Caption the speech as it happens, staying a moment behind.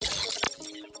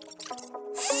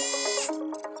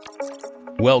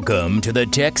Welcome to the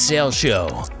Tech Sales Show,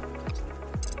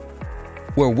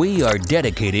 where we are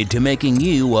dedicated to making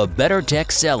you a better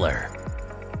tech seller,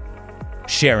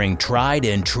 sharing tried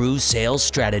and true sales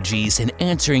strategies and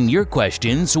answering your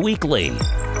questions weekly.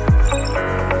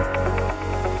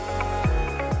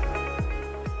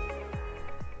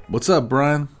 What's up,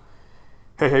 Brian?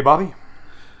 Hey, Bobby.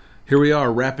 Here we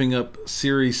are wrapping up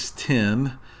Series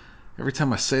 10. Every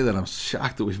time I say that, I'm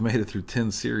shocked that we've made it through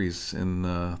 10 series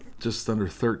in just under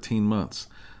 13 months.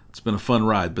 It's been a fun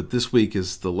ride, but this week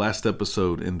is the last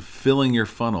episode in Filling Your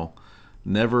Funnel,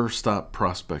 Never Stop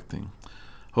Prospecting.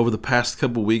 Over the past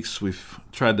couple weeks, we've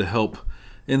tried to help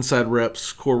inside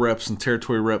reps, core reps, and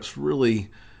territory reps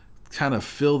really kind of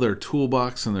fill their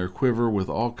toolbox and their quiver with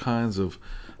all kinds of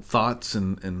thoughts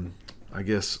and I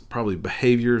guess probably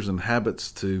behaviors and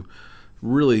habits to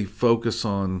really focus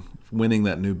on winning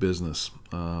that new business.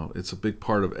 It's a big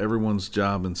part of everyone's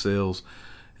job in sales,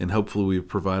 and hopefully we've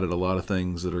provided a lot of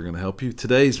things that are going to help you.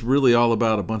 Today's really all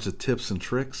about a bunch of tips and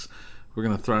tricks. We're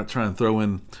going to try and throw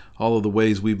in all of the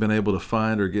ways we've been able to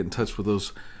find or get in touch with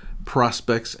those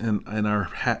prospects in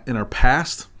our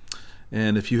past.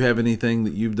 And if you have anything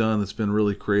that you've done that's been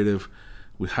really creative,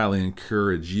 we highly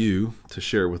encourage you to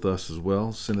share it with us as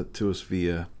well. Send it to us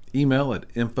via email at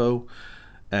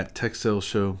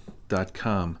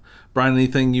info@techsaleshow.com. Brian,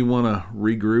 anything you want to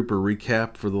regroup or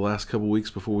recap for the last couple weeks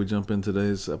before we jump into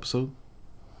today's episode?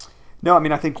 No,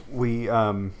 I think we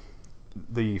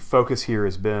the focus here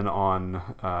has been on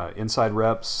inside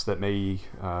reps that may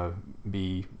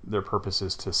be their purpose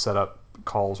is to set up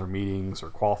calls or meetings or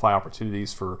qualify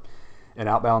opportunities for an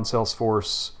outbound sales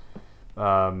force.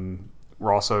 We're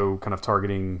also kind of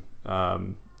targeting a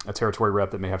territory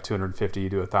rep that may have 250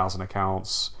 to 1,000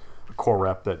 accounts, a core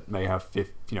rep that may have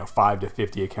 5 to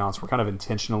 50 accounts. We're kind of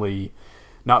intentionally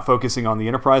not focusing on the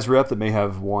enterprise rep that may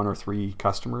have 1 or 3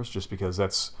 customers, just because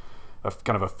that's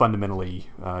kind of a fundamentally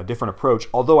different approach.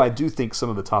 Although I do think some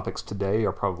of the topics today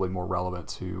are probably more relevant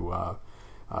to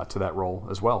that role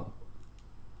as well.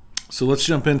 So let's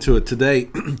jump into it today.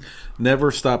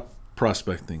 Never stop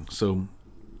prospecting. So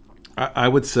I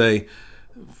would say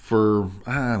for,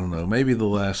 I don't know, maybe the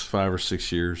last 5 or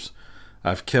 6 years,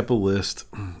 I've kept a list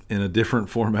in a different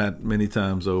format many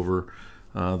times over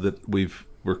that we've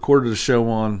recorded a show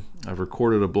on. I've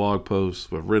recorded a blog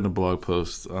post. I've written a blog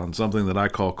post on something that I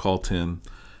call Call 10.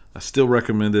 I still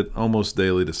recommend it almost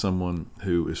daily to someone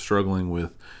who is struggling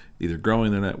with either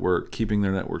growing their network, keeping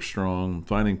their network strong,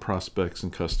 finding prospects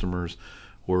and customers,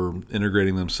 or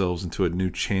integrating themselves into a new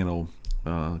channel.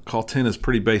 Call 10 is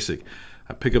pretty basic.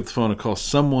 I pick up the phone and call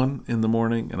someone in the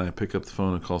morning, and I pick up the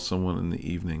phone and call someone in the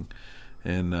evening.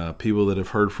 And people that have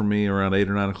heard from me around 8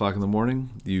 or 9 o'clock in the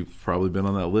morning, you've probably been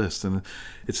on that list. And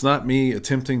it's not me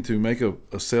attempting to make a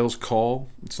sales call.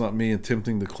 It's not me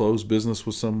attempting to close business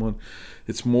with someone.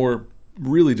 It's more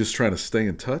really just trying to stay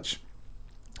in touch.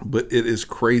 But it is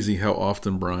crazy how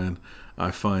often, Brian,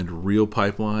 I find real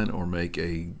pipeline or make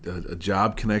a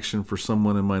job connection for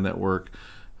someone in my network,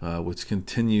 which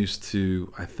continues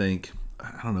to, I think,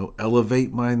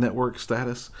 elevate my network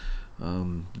status,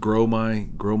 grow my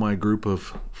group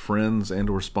of friends and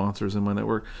or sponsors in my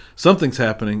network. Something's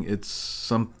happening. It's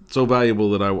so valuable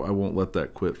that I won't let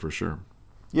that quit for sure.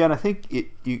 Yeah, and I think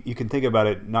you can think about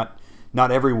it. Not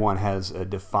everyone has a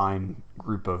defined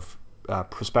group of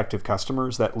prospective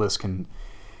customers. That list can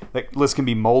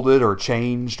be molded or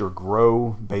changed or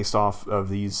grow based off of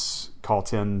these Call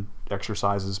 10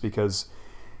 exercises, because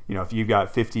if you've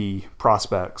got 50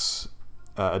 prospects,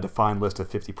 a defined list of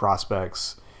 50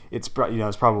 prospects, it's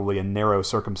probably a narrow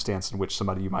circumstance in which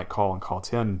somebody you might call in Call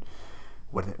 10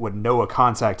 would know a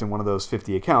contact in one of those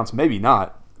 50 accounts. Maybe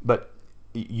not, but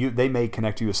they may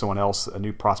connect you with someone else, a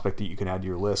new prospect that you can add to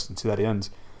your list. And to that end,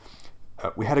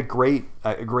 we had a great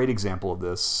example of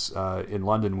this in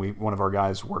London. One of our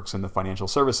guys works in the financial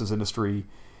services industry,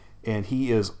 and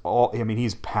he's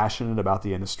passionate about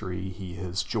the industry. He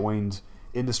has joined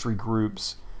industry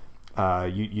groups.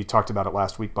 You talked about it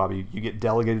last week, Bobby. You get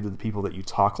delegated to the people that you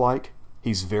talk like.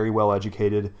 He's very well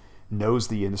educated, knows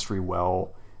the industry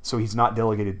well, so he's not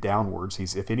delegated downwards.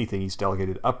 If anything, he's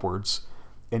delegated upwards,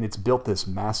 and it's built this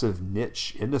massive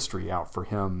niche industry out for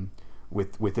him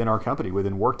within our company.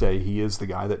 Within Workday, he is the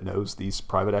guy that knows these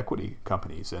private equity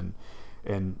companies, and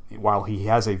while he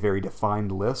has a very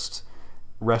defined list,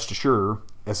 rest assured,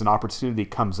 as an opportunity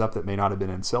comes up that may not have been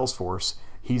in Salesforce,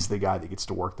 he's the guy that gets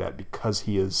to work that, because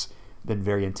he has been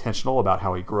very intentional about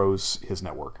how he grows his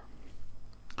network.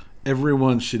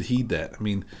 Everyone should heed that.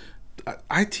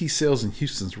 IT sales in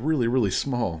Houston's really, really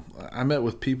small. I met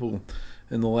with people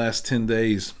in the last 10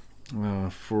 days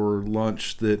for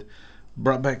lunch that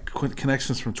brought back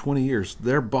connections from 20 years.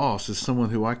 Their boss is someone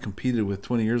who I competed with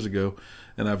 20 years ago,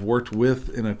 and I've worked with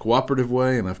in a cooperative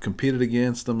way, and I've competed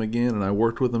against them again, and I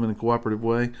worked with them in a cooperative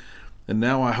way. And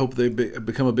now I hope they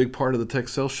become a big part of the Tech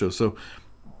Sales Show. So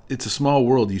it's a small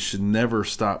world. You should never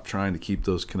stop trying to keep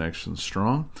those connections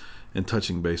strong and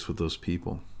touching base with those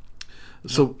people.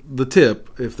 So the tip,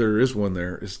 if there is one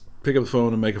there, is pick up the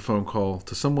phone and make a phone call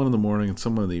to someone in the morning and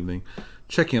someone in the evening.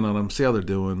 Check in on them, see how they're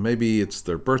doing. Maybe it's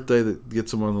their birthday that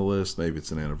gets them on the list. Maybe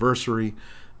it's an anniversary.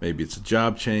 Maybe it's a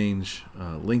job change.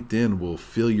 LinkedIn will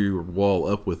fill your wall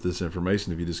up with this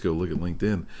information if you just go look at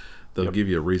LinkedIn. They'll give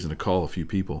you a reason to call a few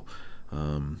people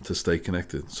to stay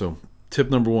connected. So tip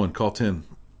number 1, call 10.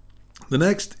 The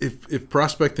next, if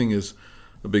prospecting is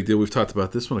a big deal, we've talked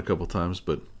about this one a couple times,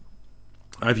 but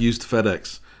I've used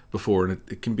FedEx before, and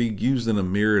it can be used in a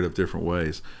myriad of different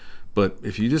ways. But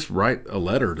if you just write a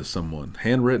letter to someone,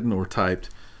 handwritten or typed,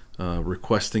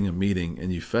 requesting a meeting,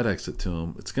 and you FedEx it to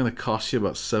them, it's going to cost you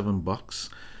about $7,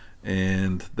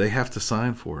 and they have to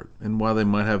sign for it. And while they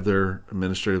might have their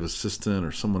administrative assistant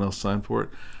or someone else sign for it,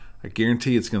 I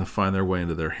guarantee it's going to find their way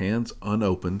into their hands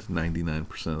unopened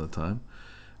 99% of the time.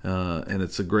 And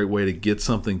it's a great way to get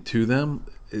something to them.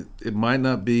 It might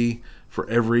not be for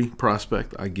every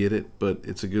prospect, I get it, but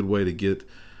it's a good way to get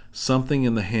something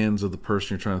in the hands of the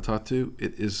person you're trying to talk to.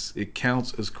 It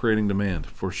counts as creating demand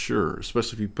for sure,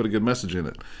 especially if you put a good message in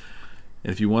it.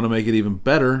 And if you want to make it even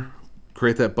better,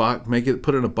 create that box,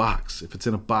 put it in a box. If it's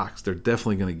in a box, they're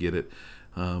definitely going to get it,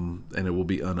 and it will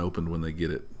be unopened when they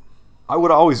get it. I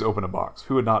would always open a box.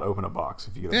 Who would not open a box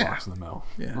if you get a box in the mail?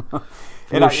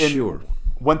 Yeah, sure.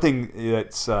 One thing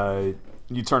that's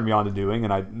you turned me on to doing,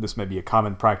 and this may be a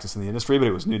common practice in the industry, but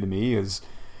it was new to me, is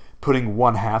putting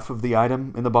one half of the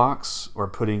item in the box, or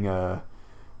putting a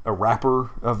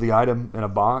wrapper of the item in a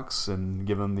box and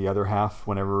give them the other half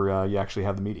whenever you actually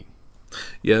have the meeting.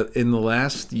 Yeah, in the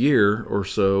last year or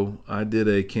so, I did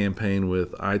a campaign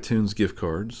with iTunes gift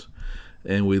cards,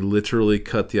 and we literally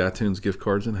cut the iTunes gift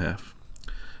cards in half.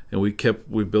 And we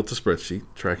built a spreadsheet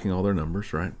tracking all their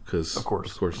numbers, right? Because of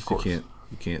course you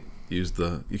can't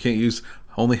use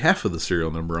only half of the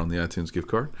serial number on the iTunes gift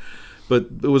card. But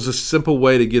it was a simple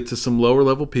way to get to some lower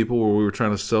level people where we were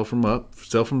trying to sell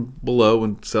from below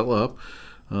and sell up.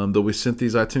 That we sent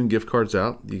these iTunes gift cards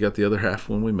out. You got the other half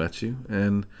when we met you,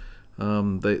 and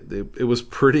it was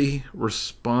pretty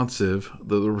responsive.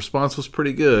 The response was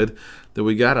pretty good that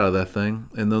we got out of that thing.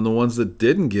 And then the ones that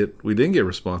we didn't get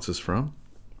responses from,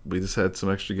 we just had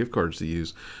some extra gift cards to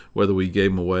use, whether we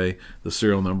gave them away the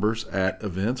serial numbers at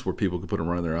events where people could put them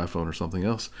right on their iPhone or something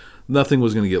else. Nothing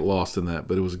was going to get lost in that,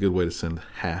 but it was a good way to send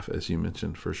half, as you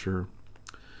mentioned, for sure.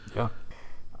 Yeah.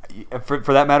 For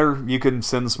that matter, you can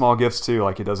send small gifts too.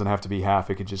 Like, it doesn't have to be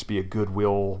half. It could just be a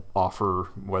goodwill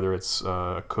offer, whether it's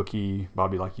a cookie,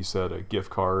 Bobby, like you said, a gift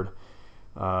card.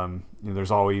 There's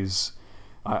always...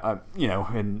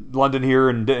 in London here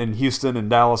and in Houston and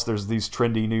Dallas, there's these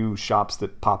trendy new shops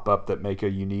that pop up that make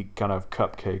a unique kind of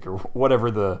cupcake or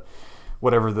whatever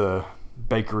the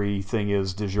bakery thing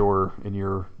is du jour in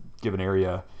your given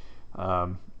area.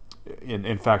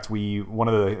 In fact, one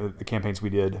of the campaigns we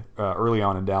did early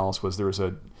on in Dallas was there was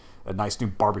a nice new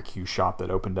barbecue shop that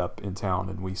opened up in town,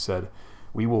 and we said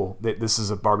this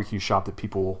is a barbecue shop that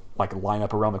people like line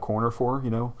up around the corner for,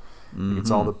 Mm-hmm.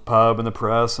 It's all the pub and the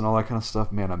press and all that kind of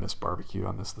stuff. Man, I miss barbecue.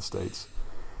 I miss the States.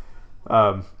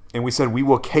 And we said we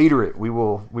will cater it. We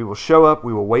will show up.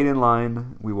 We will wait in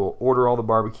line. We will order all the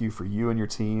barbecue for you and your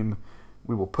team.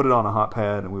 We will put it on a hot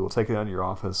pad and we will take it out to your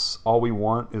office. All we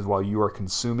want is while you are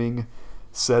consuming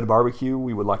said barbecue,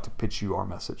 we would like to pitch you our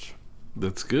message.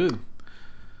 That's good.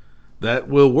 That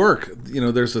will work.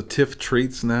 There's a Tiff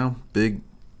Treats now. Big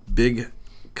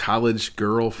college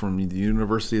girl from the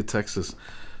University of Texas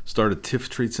started Tiff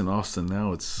Treats in Austin.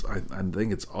 Now I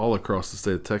think it's all across the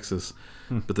state of Texas,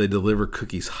 but they deliver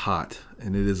cookies hot,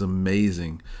 and it is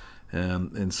amazing.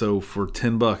 And so for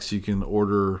 $10, you can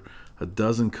order a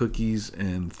dozen cookies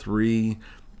and 3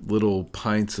 little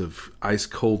pints of ice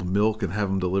cold milk and have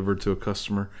them delivered to a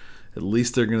customer. At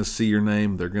least they're going to see your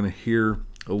name. They're going to hear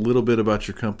a little bit about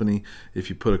your company if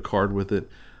you put a card with it.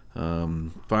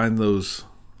 Find those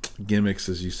gimmicks,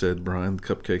 as you said, Brian,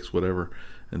 cupcakes, whatever,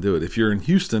 and do it. If you're in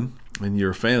Houston and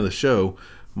you're a fan of the show,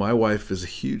 my wife is a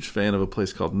huge fan of a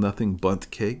place called Nothing Bundt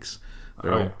Cakes.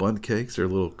 They're all Bundt cakes. They're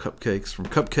little cupcakes, from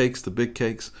cupcakes to big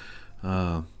cakes.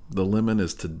 The lemon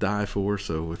is to die for,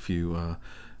 so if you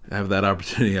have that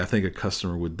opportunity, I think a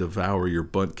customer would devour your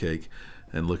Bundt cake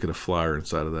and look at a flyer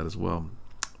inside of that as well.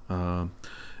 And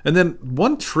then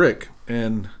one trick,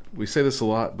 and we say this a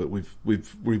lot, but we've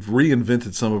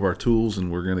reinvented some of our tools,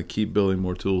 and we're going to keep building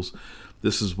more tools.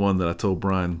 This is one that I told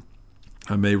Brian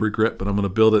I may regret, but I'm going to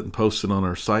build it and post it on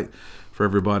our site for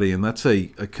everybody. And that's a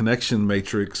connection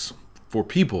matrix for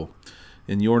people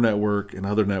in your network and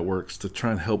other networks to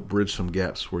try and help bridge some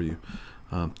gaps for you.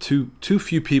 Too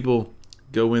few people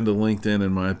go into LinkedIn,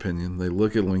 in my opinion. They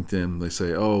look at LinkedIn, they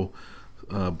say, "Oh,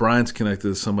 Brian's connected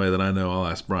to somebody that I know. I'll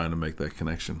ask Brian to make that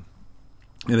connection."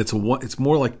 And it's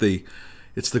more like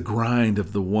it's the grind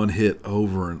of the one hit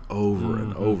over and over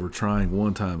and over, trying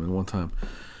one time and one time.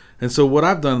 And so what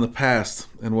I've done in the past,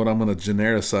 and what I'm going to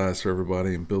genericize for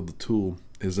everybody and build the tool,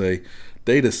 is a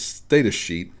data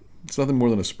sheet. It's nothing more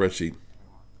than a spreadsheet,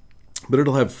 but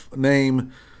it'll have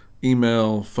name,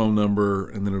 email, phone number,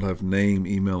 and then it'll have name,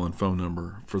 email, and phone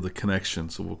number for the connection.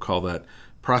 So we'll call that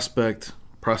prospect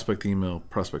email,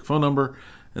 prospect phone number,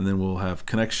 and then we'll have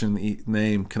connection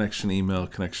name, connection email,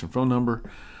 connection phone number,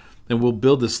 and we'll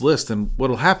build this list. And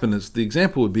what'll happen is, the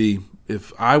example would be,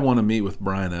 if I want to meet with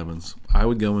Brian Evans, I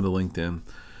would go into LinkedIn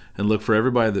and look for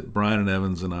everybody that Brian and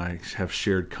Evans and I have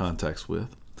shared contacts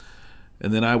with.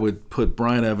 And then I would put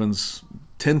Brian Evans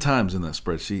 10 times in that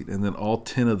spreadsheet, and then all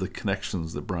 10 of the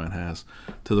connections that Brian has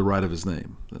to the right of his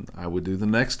name. Then I would do the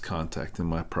next contact in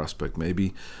my prospect.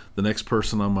 Maybe the next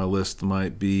person on my list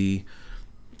might be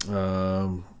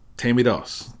Tammy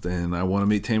Doss. Then I want to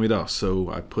meet Tammy Doss. So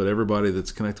I put everybody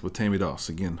that's connected with Tammy Doss.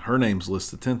 Again, her name's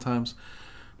listed 10 times.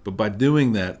 But by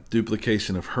doing that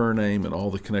duplication of her name and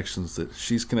all the connections that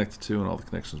she's connected to and all the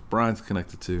connections Brian's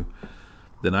connected to,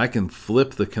 then I can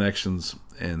flip the connections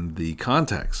and the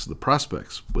contacts, the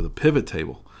prospects, with a pivot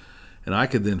table. And I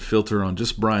could then filter on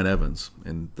just Brian Evans.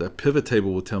 And that pivot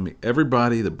table will tell me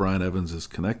everybody that Brian Evans is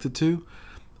connected to,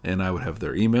 and I would have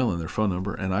their email and their phone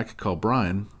number, and I could call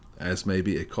Brian as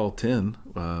maybe a call 10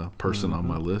 person on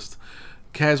my list,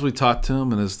 casually talk to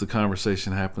him, and as the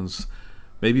conversation happens,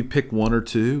 maybe pick one or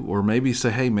two, or maybe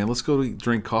say, "Hey man, let's go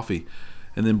drink coffee,"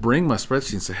 and then bring my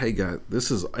spreadsheet and say, "Hey guy,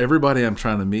 this is everybody I'm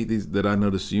trying to meet, that I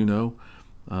notice you know.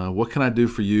 What can I do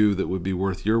for you that would be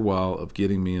worth your while of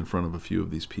getting me in front of a few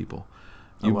of these people?"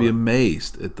 You'd be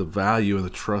amazed at the value and the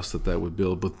trust that would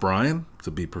build with Brian, to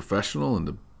be professional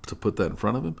and to put that in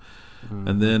front of him.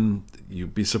 And then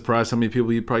you'd be surprised how many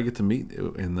people you'd probably get to meet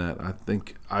in that. I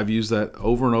think I've used that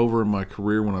over and over in my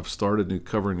career when I've started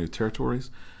covering new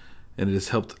territories, and it has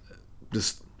helped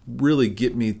just really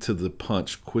get me to the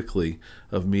punch quickly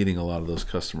of meeting a lot of those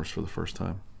customers for the first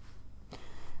time.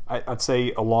 I'd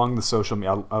say along the social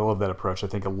media, I love that approach. I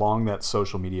think along that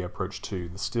social media approach too,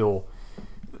 still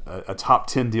a top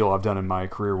 10 deal I've done in my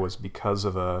career was because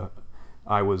of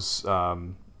I was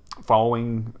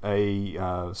following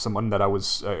someone that I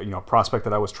was, a prospect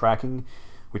that I was tracking.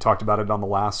 We talked about it on the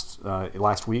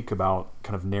last week about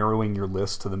kind of narrowing your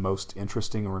list to the most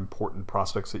interesting or important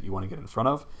prospects that you want to get in front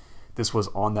of. This was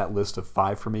on that list of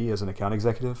 5 for me as an account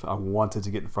executive. I wanted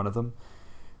to get in front of them.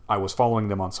 I was following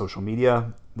them on social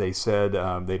media. They said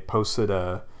they posted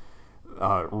a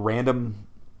random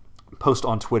post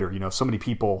on Twitter. So many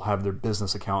people have their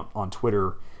business account on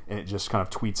Twitter, and it just kind of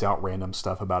tweets out random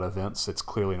stuff about events. It's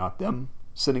clearly not them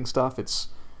sending stuff. It's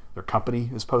their company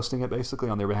is posting it basically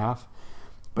on their behalf.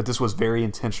 But this was very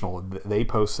intentional. They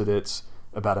posted it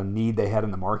about a need they had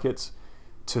in the market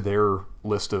to their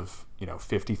list of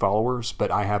 50 followers.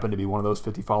 But I happened to be one of those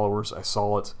 50 followers. I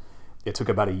saw it. It took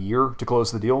about a year to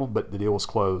close the deal, but the deal was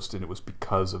closed, and it was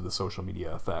because of the social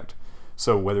media effect.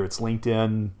 So whether it's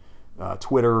LinkedIn,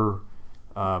 Twitter,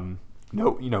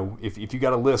 if you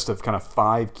got a list of kind of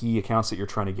 5 key accounts that you're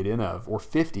trying to get in of, or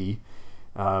 50,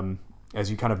 as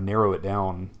you kind of narrow it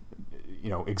down,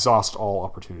 exhaust all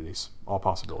opportunities, all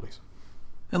possibilities.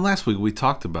 And last week we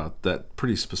talked about that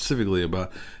pretty specifically,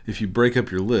 about if you break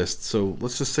up your list. So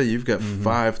let's just say you've got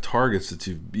 5 targets that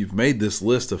you've made this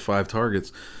list of 5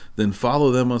 targets. Then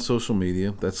follow them on social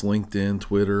media. That's LinkedIn,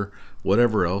 Twitter,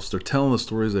 whatever else. They're telling the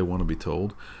stories they want to be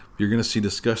told. You're going to see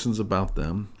discussions about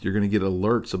them. You're going to get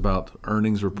alerts about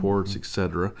earnings reports,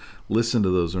 etc. Listen to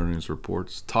those earnings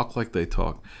reports. Talk like they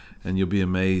talk. And you'll be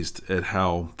amazed at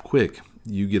how quick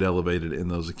you get elevated in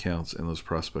those accounts and those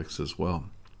prospects as well.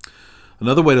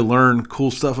 Another way to learn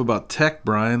cool stuff about tech,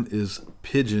 Brian, is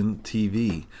Pigeon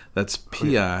TV. That's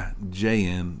PIJN.TV.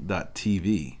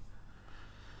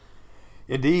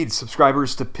 Indeed,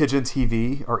 subscribers to Pigeon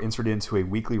TV are entered into a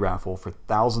weekly raffle for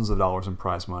thousands of dollars in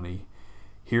prize money.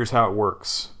 Here's how it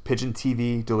works. Pigeon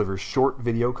TV delivers short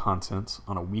video content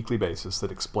on a weekly basis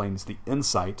that explains the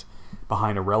insight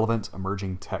behind a relevant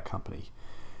emerging tech company.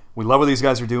 We love what these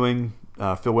guys are doing.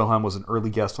 Phil Wilhelm was an early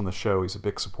guest on the show. He's a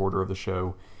big supporter of the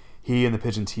show. He and the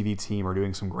Pigeon TV team are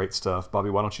doing some great stuff. Bobby,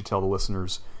 why don't you tell the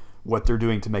listeners what they're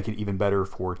doing to make it even better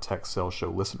for Tech Sales Show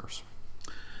listeners.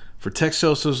 For Tech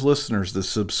Sales Show's listeners to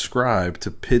subscribe to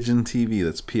Pigeon TV,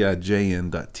 that's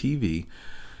PIJN.TV,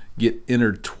 get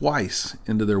entered twice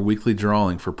into their weekly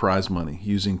drawing for prize money.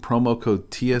 Using promo code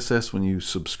TSS when you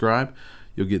subscribe,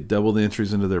 you'll get double the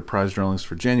entries into their prize drawings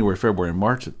for January, February, and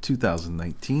March of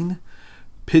 2019.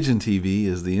 Pigeon TV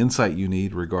is the insight you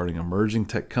need regarding emerging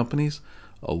tech companies,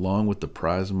 along with the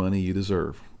prize money you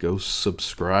deserve. Go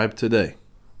subscribe today.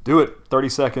 Do it. 30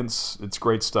 seconds. It's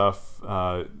great stuff.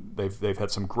 They've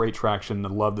had some great traction. I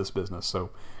love this business. So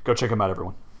go check them out,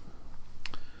 everyone.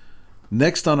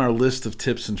 Next on our list of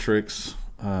tips and tricks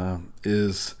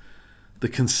is the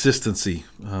consistency.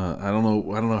 I don't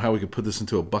know how we could put this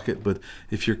into a bucket, but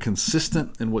if you're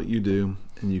consistent in what you do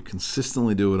and you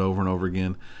consistently do it over and over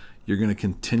again, you're going to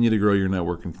continue to grow your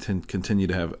network and continue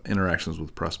to have interactions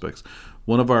with prospects.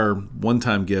 One of our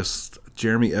one-time guests,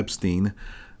 Jeremy Epstein,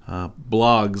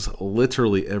 blogs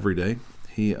literally every day.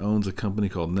 He owns a company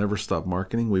called Never Stop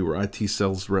Marketing. We were IT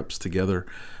sales reps together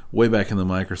way back in the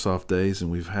Microsoft days,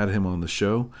 and we've had him on the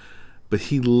show. But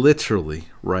he literally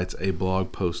writes a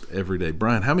blog post every day.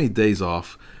 Brian, how many days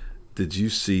off did you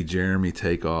see Jeremy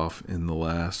take off in the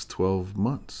last 12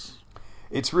 months?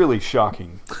 It's really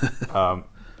shocking.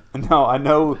 No, I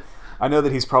know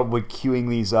that he's probably queuing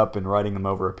these up and writing them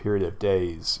over a period of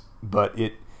days, but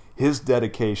his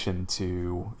dedication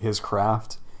to his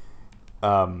craft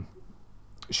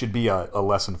should be a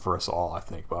lesson for us all, I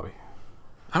think, Bobby.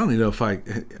 I don't even know if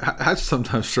I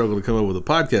sometimes struggle to come up with a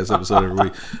podcast episode every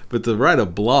week, but to write a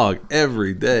blog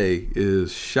every day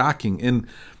is shocking. And,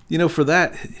 for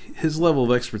that, his level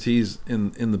of expertise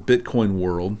in the Bitcoin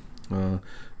world,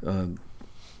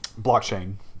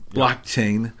 blockchain,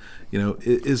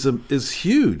 is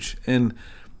huge. And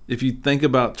if you think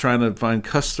about trying to find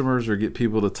customers or get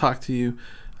people to talk to you,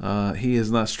 he is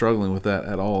not struggling with that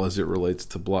at all as it relates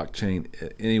to blockchain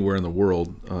anywhere in the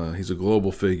world. He's a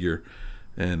global figure.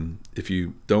 And if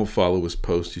you don't follow his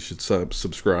post, you should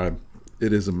subscribe.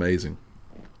 It is amazing.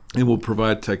 And we'll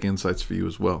provide tech insights for you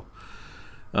as well.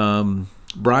 Brian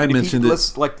mentioned it.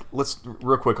 Let's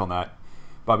real quick on that.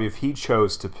 Bobby, if he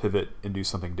chose to pivot and do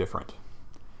something different,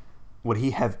 would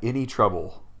he have any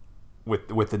trouble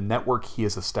with the network he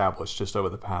has established just over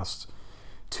the past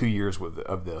 2 years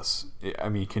of this? I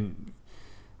mean, can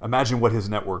imagine what his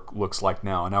network looks like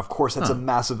now. And now, of course, that's a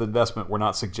massive investment. We're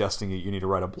not suggesting that you need to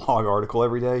write a blog article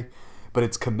every day, but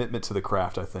its commitment to the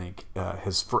craft, I think,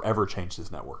 has forever changed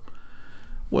his network.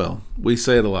 Well, we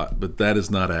say it a lot, but that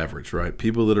is not average, right?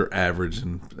 People that are average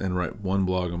and write one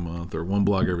blog a month or one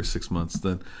blog every 6 months,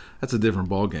 then that's a different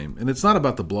ballgame. And it's not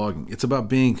about the blogging. It's about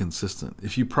being consistent.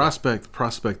 If you prospect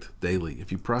daily.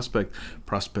 If you prospect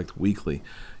weekly.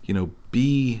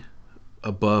 Be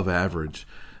above average.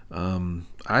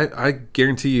 I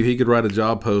guarantee you he could write a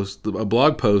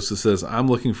blog post that says, I'm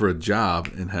looking for a job,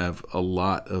 and have a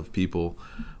lot of people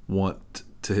want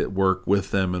to work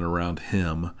with them and around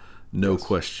him. No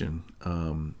question.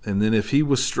 And then if he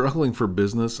was struggling for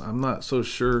business, I'm not so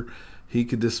sure he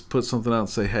could just put something out and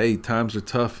say, hey, times are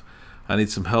tough. I need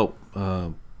some help.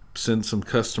 Send some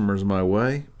customers my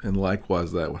way. And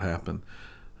likewise, that would happen.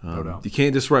 No doubt. You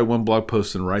can't just write one blog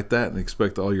post and write that and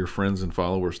expect all your friends and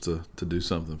followers to do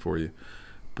something for you.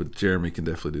 But Jeremy can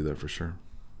definitely do that for sure.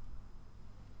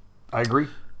 I agree.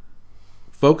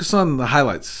 Focus on the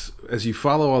highlights. As you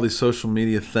follow all these social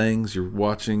media things, you're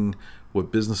watching what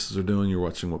businesses are doing, you're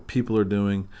watching what people are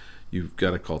doing. You've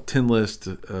got a call 10 list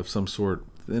of some sort.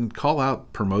 Then call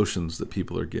out promotions that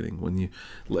people are getting.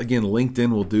 Again,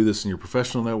 LinkedIn will do this in your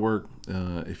professional network.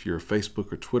 If you're a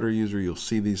Facebook or Twitter user, you'll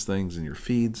see these things in your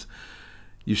feeds.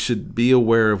 You should be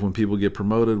aware of when people get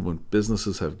promoted, when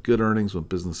businesses have good earnings, when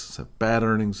businesses have bad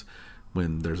earnings,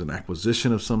 when there's an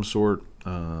acquisition of some sort,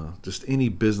 just any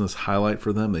business highlight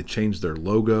for them. They change their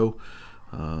logo,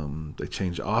 they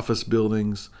change office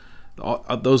buildings.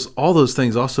 All those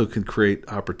things also can create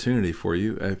opportunity for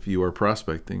you if you are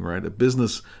prospecting, right? A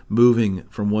business moving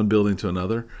from one building to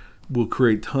another will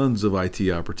create tons of IT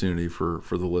opportunity for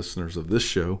the listeners of this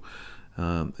show,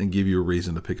 and give you a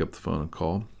reason to pick up the phone and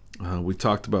call. We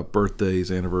talked about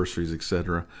birthdays, anniversaries,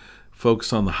 etc.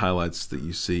 Focus on the highlights that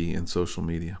you see in social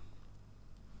media.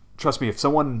 Trust me, if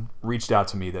someone reached out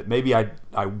to me that maybe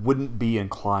I wouldn't be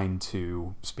inclined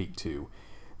to speak to,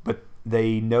 but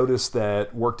they noticed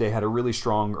that Workday had a really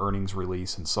strong earnings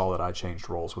release and saw that I changed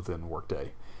roles within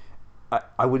Workday,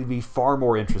 I would be far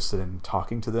more interested in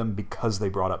talking to them because they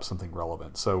brought up something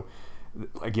relevant. So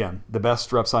again, the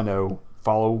best reps I know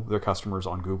follow their customers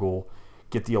on Google,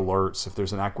 get the alerts if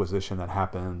there's an acquisition that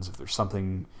happens, if there's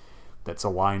something that's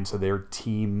aligned to their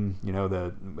team.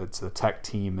 It's the tech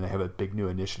team, and they have a big new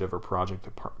initiative or project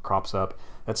that crops up.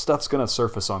 That stuff's going to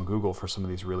surface on Google for some of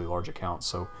these really large accounts.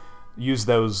 So use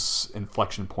those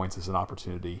inflection points as an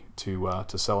opportunity to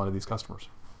sell into these customers.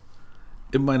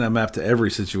 It might not map to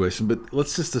every situation, but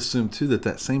let's just assume too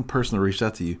that same person that reached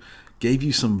out to you gave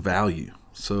you some value.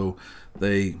 So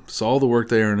they saw the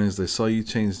Workday earnings, they saw you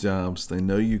change jobs, they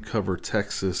know you cover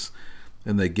Texas,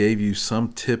 and they gave you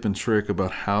some tip and trick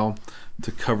about how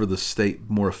to cover the state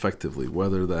more effectively,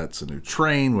 whether that's a new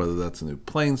train, whether that's a new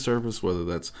plane service, whether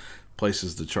that's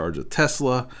places to charge a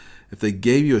Tesla. If they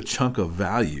gave you a chunk of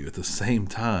value at the same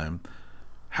time,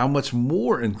 how much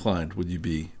more inclined would you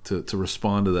be to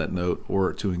respond to that note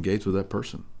or to engage with that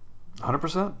person?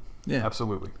 100%. Yeah.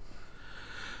 Absolutely.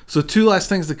 So 2 last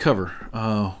things to cover.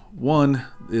 One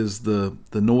is the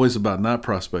noise about not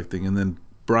prospecting, and then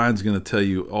Brian's going to tell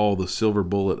you all the silver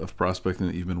bullet of prospecting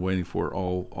that you've been waiting for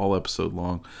all episode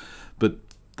long. But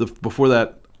before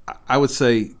that, I would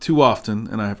say too often,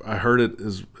 and I heard it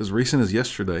as recent as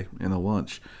yesterday in a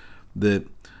lunch, that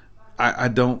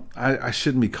I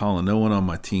shouldn't be calling. No one on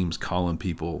my team's calling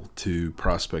people to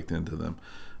prospect into them.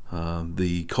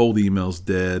 The cold email's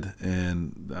dead,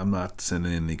 and I'm not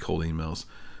sending any cold emails.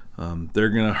 They're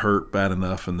going to hurt bad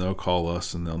enough, and they'll call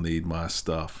us, and they'll need my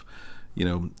stuff.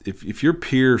 If your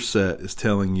peer set is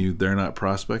telling you they're not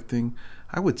prospecting,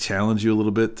 I would challenge you a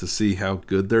little bit to see how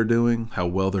good they're doing, how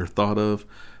well they're thought of,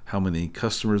 how many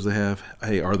customers they have.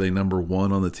 Hey, are they number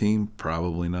one on the team?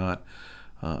 Probably not.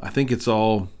 I think it's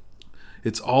all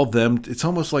them. It's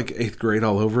almost like 8th grade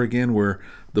all over again, where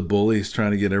the bully is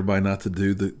trying to get everybody not to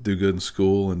do good in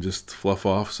school and just fluff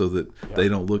off so that they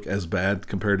don't look as bad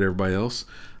compared to everybody else.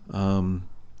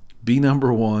 Be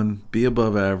number one, be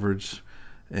above average,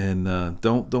 and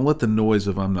don't let the noise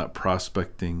of I'm not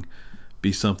prospecting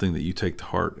be something that you take to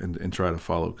heart and try to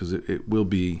follow, because it will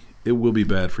be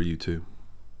bad for you too.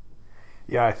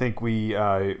 Yeah, I think we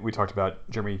talked about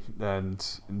Jeremy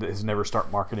and his Never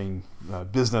Start Marketing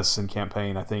business and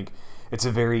campaign. I think it's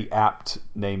a very apt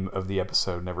name of the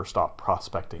episode, Never Stop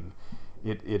Prospecting.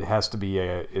 It has to be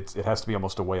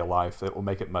almost a way of life that will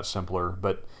make it much simpler.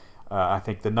 But I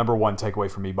think the number one takeaway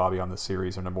for me, Bobby, on this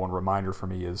series, or number one reminder for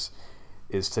me is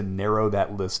to narrow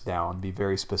that list down, be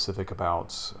very specific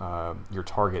about your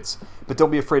targets, but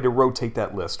don't be afraid to rotate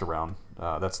that list around.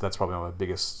 That's probably my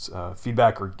biggest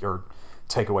feedback or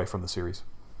takeaway from the series.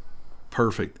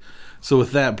 Perfect. So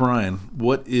with that, Brian,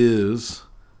 what is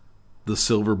the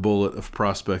silver bullet of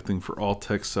prospecting for all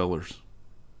tech sellers?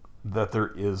 That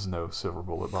there is no silver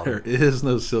bullet, Bobby. There is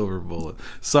no silver bullet.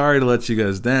 Sorry to let you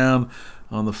guys down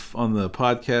on the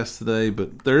podcast today,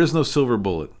 but there is no silver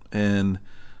bullet. And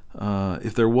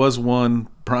if there was one,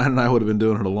 Brian and I would have been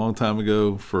doing it a long time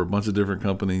ago for a bunch of different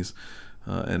companies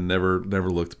and never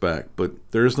looked back. But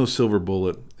there is no silver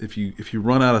bullet. If you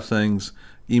run out of things,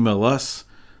 email us.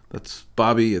 That's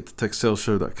Bobby at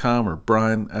thetechsalesshow.com or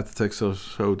Brian at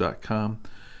thetechsalesshow.com.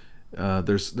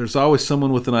 There's always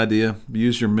someone with an idea.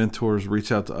 Use your mentors,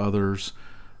 reach out to others,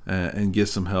 and get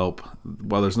some help.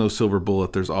 While there's no silver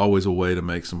bullet, there's always a way to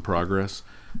make some progress,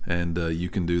 and you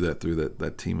can do that through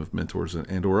that team of mentors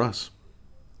and or us.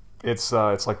 It's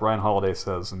like Ryan Holiday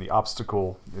says, and the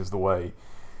obstacle is the way.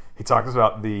 He talks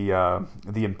about the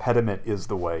impediment is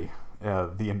the way.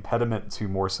 The impediment to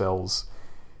more sales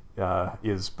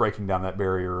is breaking down that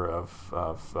barrier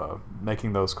of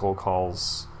making those cold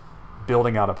calls,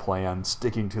 building out a plan,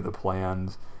 sticking to the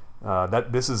plan.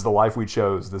 That this is the life we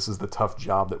chose. This is the tough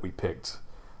job that we picked.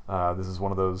 This is one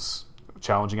of those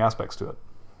challenging aspects to it.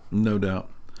 No doubt.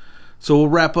 So we'll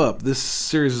wrap up. This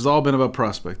series has all been about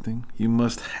prospecting. You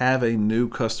must have a new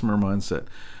customer mindset.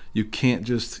 You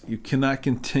cannot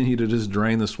continue to just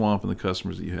drain the swamp in the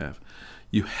customers that you have.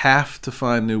 You have to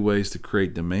find new ways to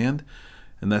create demand,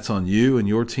 and that's on you and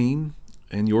your team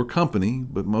and your company,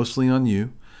 but mostly on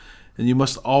you. And you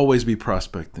must always be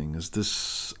prospecting, as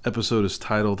this episode is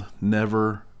titled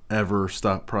Never Ever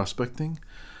Stop Prospecting.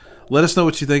 Let us know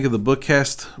what you think of the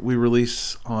bookcast we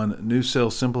release on New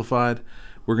Sales Simplified.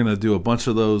 We're going to do a bunch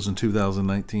of those in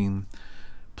 2019.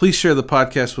 Please share the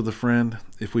podcast with a friend.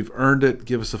 If we've earned it,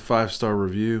 give us a 5-star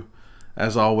review.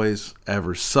 As always,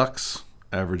 average sucks.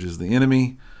 Average is the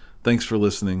enemy. Thanks for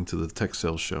listening to the Tech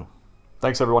Sales Show.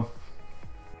 Thanks, everyone.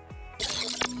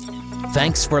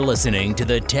 Thanks for listening to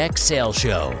the Tech Sales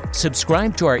Show.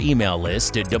 Subscribe to our email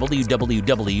list at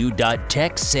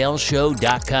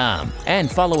www.techsaleshow.com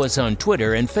and follow us on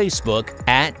Twitter and Facebook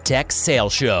at Tech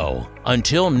Sales Show.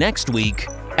 Until next week,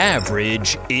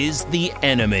 average is the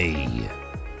enemy.